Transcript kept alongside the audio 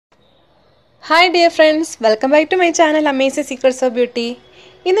Hi dear friends, welcome back to my channel Amazing Secrets of Beauty.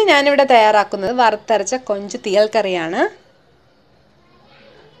 ഇന്ന് ഞാൻ ഇവിടെ തയ്യാറാക്കുന്നത് വറുത്തരച്ച കൊഞ്ച് തീയൽ കറിയാണ്.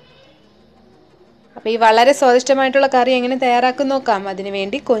 അപ്പോൾ ഈ വളരെ സ്വാദിഷ്ടമായിട്ടുള്ള കറി എങ്ങനെ തയ്യാറാക്കുന്നു നോക്കാം.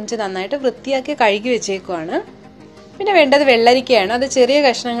 അതിനുവേണ്ടി കൊഞ്ച് നന്നായിട്ട് വൃത്തിയാക്കി കഴുകി വെച്ചേക്കുവാണ്. പിന്നെ വേണ്ടത് വെള്ളരിക്കയാണ്. അത് ചെറിയ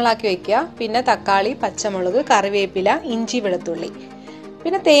കഷ്ണങ്ങളാക്കി വെക്കുക. പിന്നെ തക്കാളി, പച്ചമുളക്, കറിവേപ്പില, ഇഞ്ചി, വെളുത്തുള്ളി.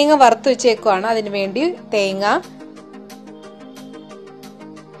 പിന്നെ തേങ്ങ വറുത്ത് വെച്ചേക്കുവാണ്. അതിനുവേണ്ടി തേങ്ങ,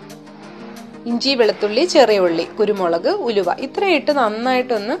 ഇഞ്ചി, വെളുത്തുള്ളി, ചെറിയ ഉള്ളി, കുരുമുളക്, ഉലുവ ഇത്രയിട്ട്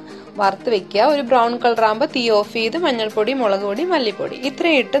നന്നായിട്ടൊന്ന് വറുത്ത് വെക്കുക. ഒരു ബ്രൗൺ കളർ ആകുമ്പോൾ തീ ഓഫ് ചെയ്ത് മഞ്ഞൾപ്പൊടി, മുളക് പൊടി, മല്ലിപ്പൊടി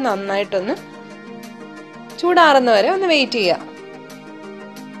ഇത്രയിട്ട് നന്നായിട്ടൊന്ന് ചൂടാറുന്നവരെ ഒന്ന് വെയിറ്റ് ചെയ്യുക.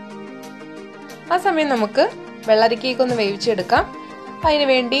 ആ സമയം നമുക്ക് വെള്ളരിക്കയൊക്കെ ഒന്ന് വേവിച്ചെടുക്കാം. അതിന്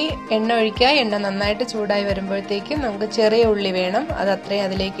വേണ്ടി എണ്ണ ഒഴിക്കുക. എണ്ണ നന്നായിട്ട് ചൂടായി വരുമ്പോഴത്തേക്കും നമുക്ക് ചെറിയ ഉള്ളി വേണം. അത് അത്രയും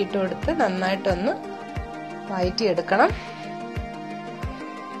അതിലേക്ക് ഇട്ട് കൊടുത്ത് നന്നായിട്ടൊന്ന് വഴറ്റിയെടുക്കണം.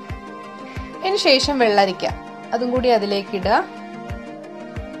 അതിനുശേഷം വെള്ളരിക്ക അതും കൂടി അതിലേക്ക് ഇടുക.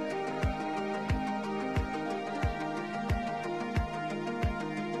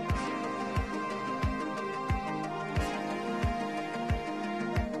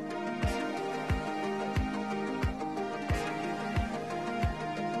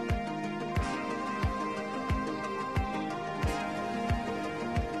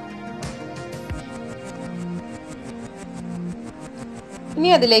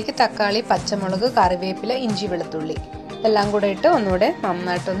 ഇനി അതിലേക്ക് തക്കാളി, പച്ചമുളക്, കറിവേപ്പില, ഇഞ്ചി, വെളുത്തുള്ളി എല്ലാം കൂടെ ഇട്ട് ഒന്നുകൂടെ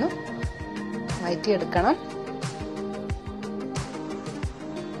നന്നായിട്ടൊന്ന് വഴറ്റിയെടുക്കണം.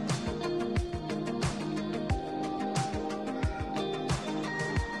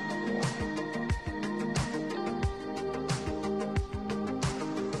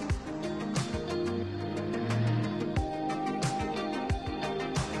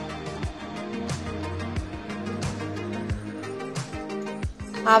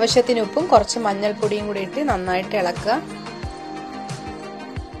 ആവശ്യത്തിന് ഉപ്പും കുറച്ച് മഞ്ഞൾപ്പൊടിയും കൂടി ഇട്ട് നന്നായിട്ട് ഇളക്കുക.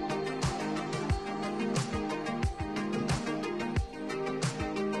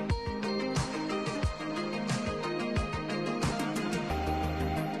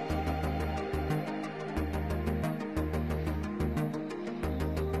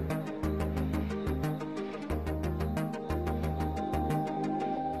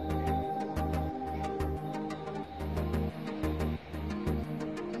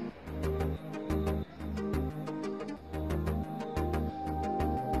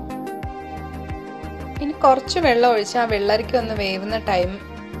 ഇനി കുറച്ച് വെള്ളം ഒഴിച്ച് ആ വെള്ളരിക്ക ഒന്ന് വേവുന്ന ടൈം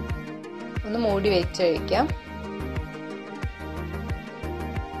ഒന്ന് മൂടി വെച്ച് കഴിക്കാം.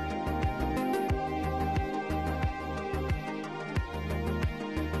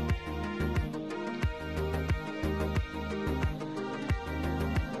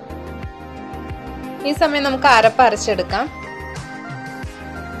 ഈ സമയം നമുക്ക് അരപ്പ് അരച്ചെടുക്കാം.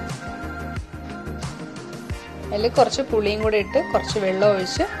 അതിൽ കുറച്ച് പുളിയും കൂടി ഇട്ട് കുറച്ച് വെള്ളം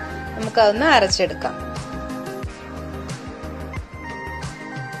ഒഴിച്ച് നമുക്കതൊന്ന് അരച്ചെടുക്കാം.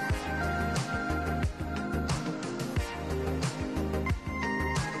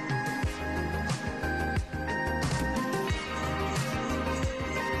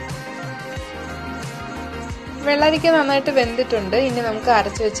 വെള്ളരിക്ക നന്നായിട്ട് വെന്തിട്ടുണ്ട്. ഇനി നമുക്ക്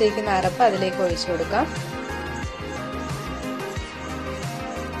അരച്ചു വെച്ചിരിക്കുന്ന അരപ്പ് അതിലേക്ക് ഒഴിച്ചു കൊടുക്കാം.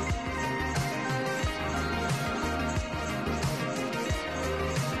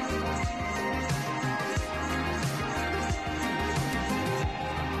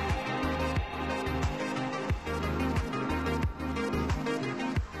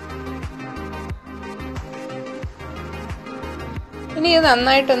 ഇനി ഇത്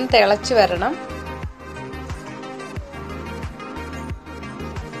നന്നായിട്ടൊന്ന് തിളച്ചു വരണം.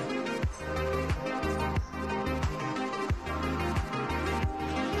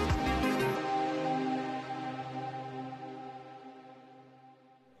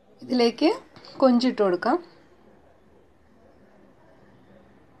 ഇതിലേക്ക് കൊഞ്ചിട്ട് കൊടുക്കാം.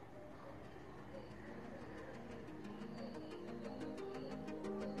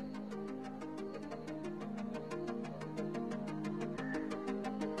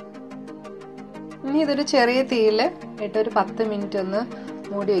 ഇനി ഇതൊരു ചെറിയ തീയിൽ ഇട്ട് ഒരു 10 മിനിറ്റ് ഒന്ന്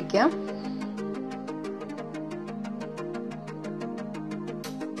മൂടി വയ്ക്കാം.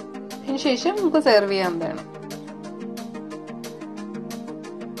 അതിനുശേഷം നമുക്ക് സെർവ് ചെയ്യാൻ വേണം.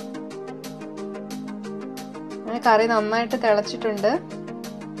 കറി നന്നായിട്ട് തിളച്ചിട്ടുണ്ട്.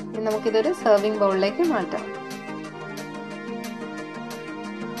 ഇനി നമുക്കിതൊരു സെർവിംഗ് ബൗളിലേക്ക് മാറ്റാം.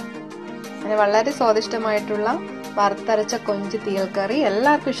 അങ്ങനെ വളരെ സ്വാദിഷ്ടമായിട്ടുള്ള വറുത്തരച്ച കൊഞ്ച് തീയൽ കറി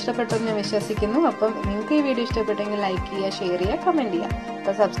എല്ലാവർക്കും ഇഷ്ടപ്പെട്ടെന്ന് ഞാൻ വിശ്വസിക്കുന്നു. അപ്പം നിങ്ങൾക്ക് ഈ വീഡിയോ ഇഷ്ടപ്പെട്ടെങ്കിൽ ലൈക്ക് ചെയ്യുക, ഷെയർ ചെയ്യുക, കമന്റ് ചെയ്യുക.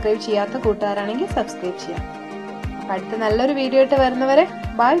 അപ്പോൾ സബ്സ്ക്രൈബ് ചെയ്യാത്ത കൂട്ടുകാരാണെങ്കിൽ സബ്സ്ക്രൈബ് ചെയ്യാം. അടുത്ത നല്ലൊരു വീഡിയോ ആയിട്ട് വരുന്നവരെ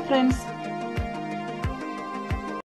ബൈ ഫ്രണ്ട്സ്.